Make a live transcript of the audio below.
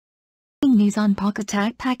news on Pak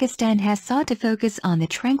attack. Pakistan has sought to focus on the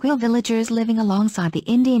tranquil villagers living alongside the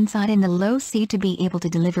Indian side in the low sea to be able to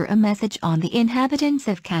deliver a message on the inhabitants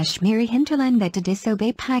of Kashmiri hinterland that to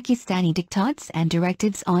disobey Pakistani diktats and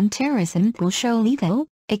directives on terrorism will show lethal,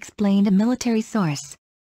 explained a military source.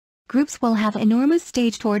 Groups will have enormous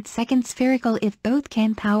stage towards second spherical if both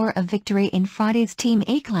can power a victory in Friday's Team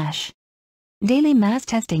A clash. Daily mass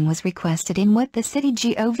testing was requested in what the city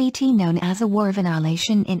govt known as a war of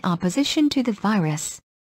annihilation in opposition to the virus.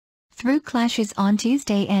 Through clashes on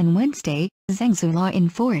Tuesday and Wednesday, Zeng's law in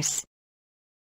force.